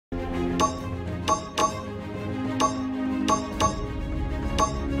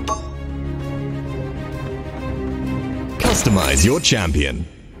Customize your champion.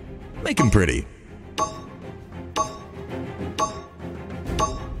 Make him pretty.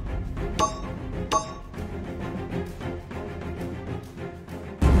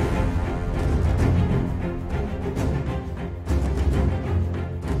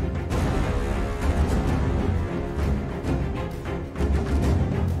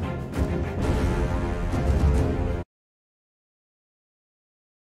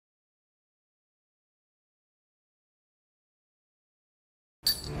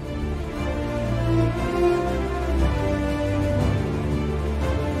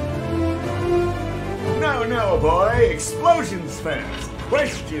 No, boy. Explosions first.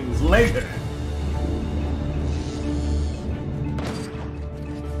 Questions later.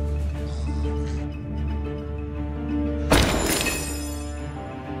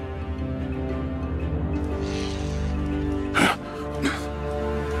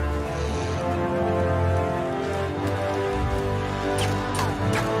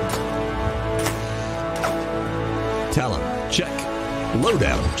 Talent, check.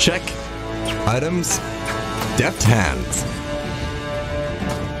 Loadout, check. Items, deft hands.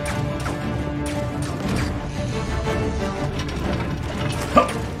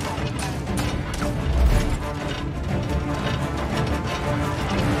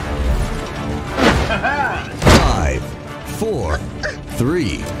 Five, 4,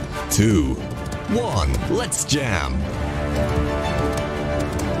 3, 2, 1. Let's jam.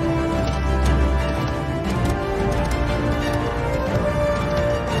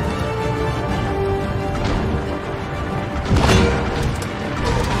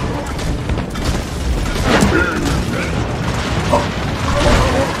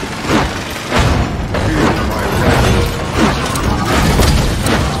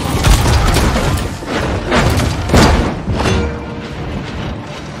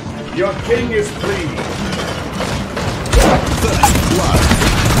 Your king is pleased. First blood.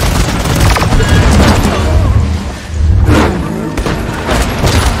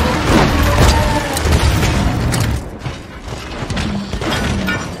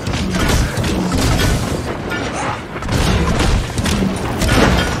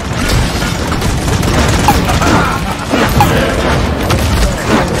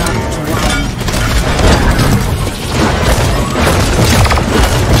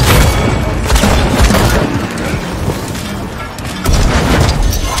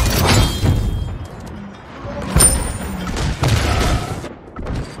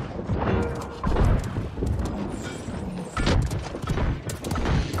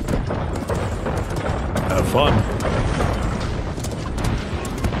 Have fun.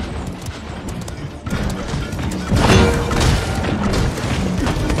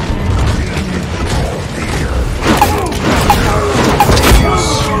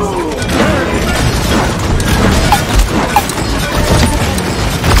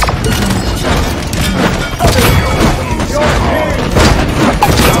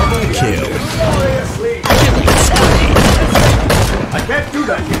 I can't do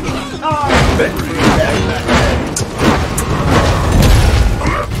that.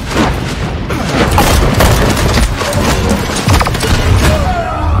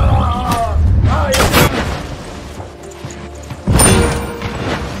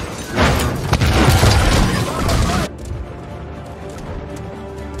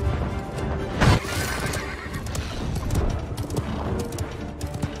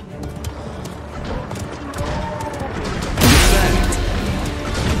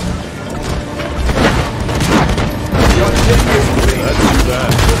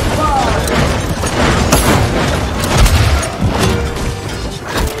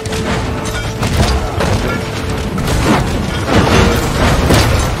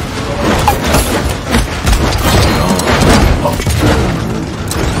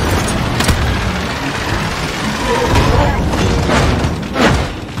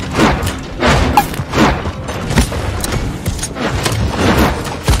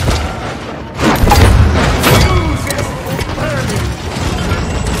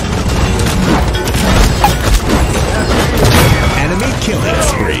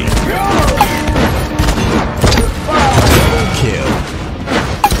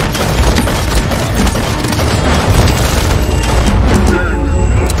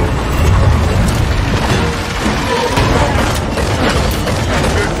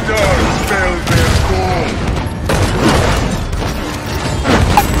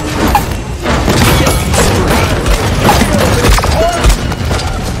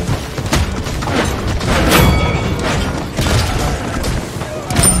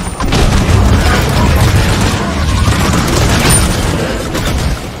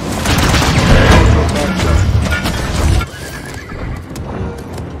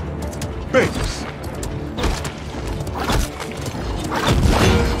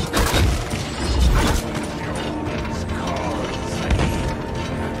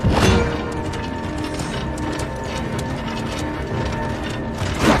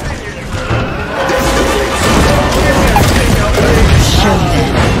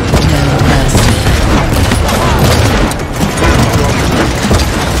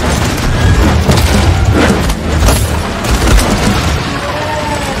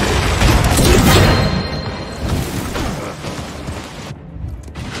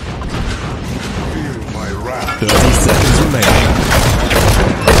 30 seconds remaining.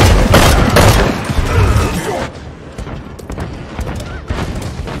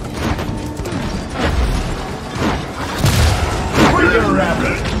 Bring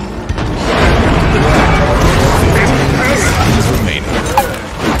rabbit. 15 seconds remaining.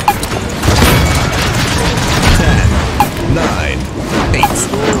 10, 9, 8,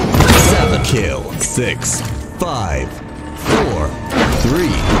 7, kill, 6, 5, 4, 3,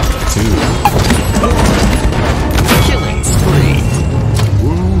 2, 1. Killing spree.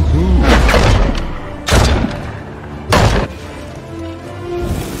 Woohoo.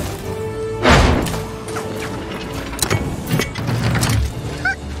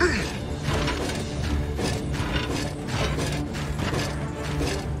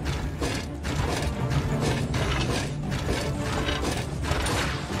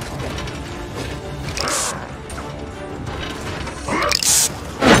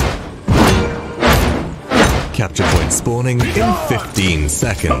 Capture point spawning in 15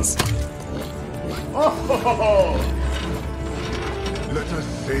 seconds. Oh! Let us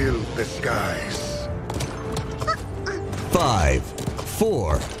sail the skies. 5,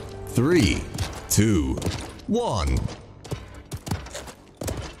 4, 3, 2, 1.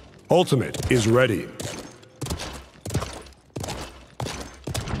 Ultimate is ready.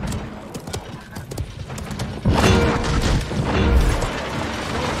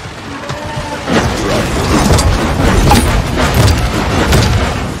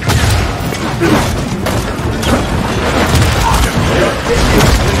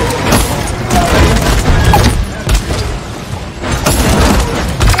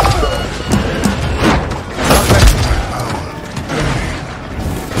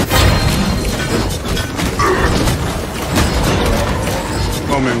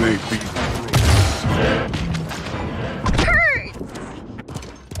 Dominate these.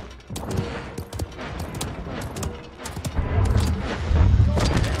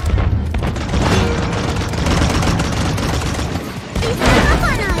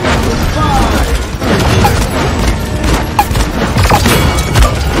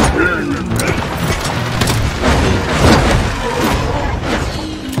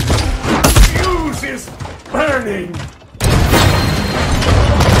 Fuse is burning!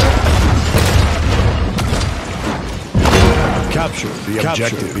 Capture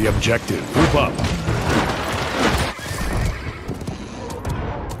the objective. Group up.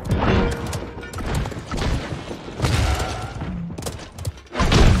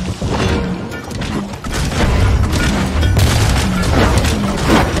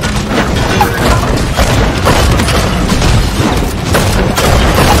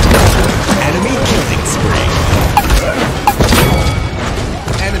 Enemy killing spree.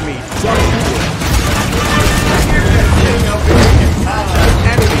 Enemy double kill.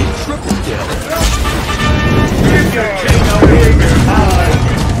 Enemy triple kill. Give your king a big time.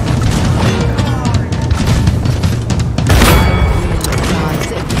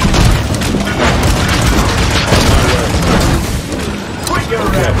 Quit your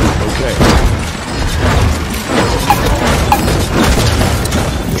rabbit. Okay.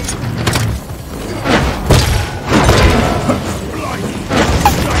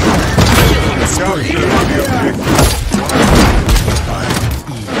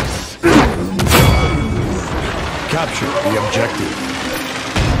 Capture the objective.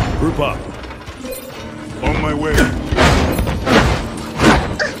 Group up. On my way.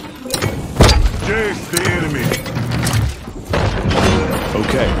 Chase the enemy.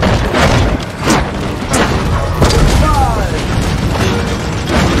 Okay.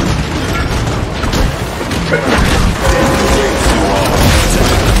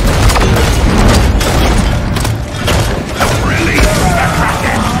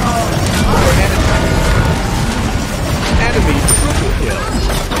 Enemy triple kill.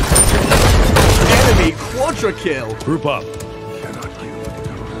 Enemy quadra kill. Group up.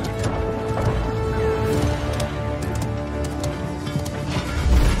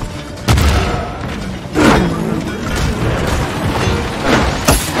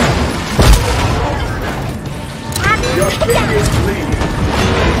 Your king is bleeding.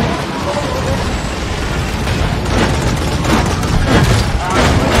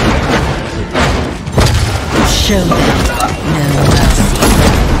 Show them no mercy.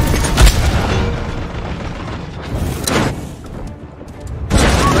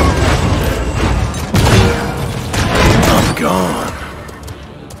 I'm gone.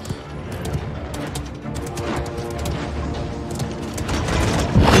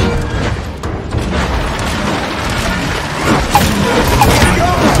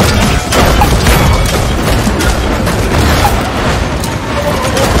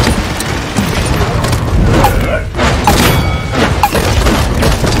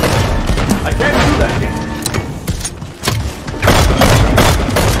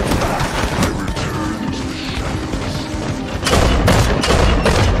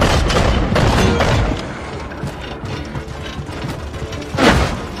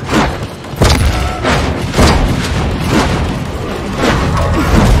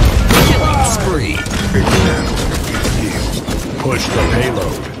 the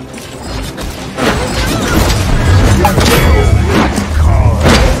payload.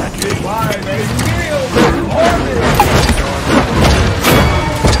 Rampage.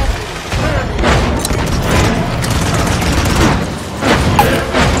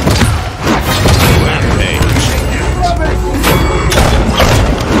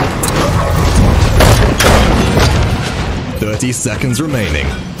 30 seconds remaining.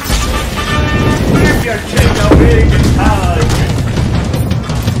 Give your king a big hug.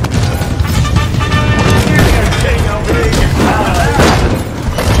 Give your king a big hug.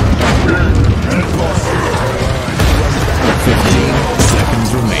 15 seconds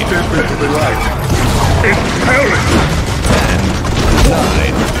remaining. 10,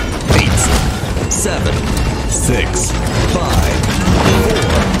 9, 8, 7, 6, 5, 4,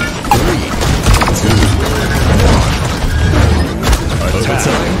 3, 2, 1.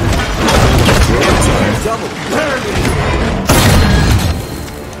 Overtime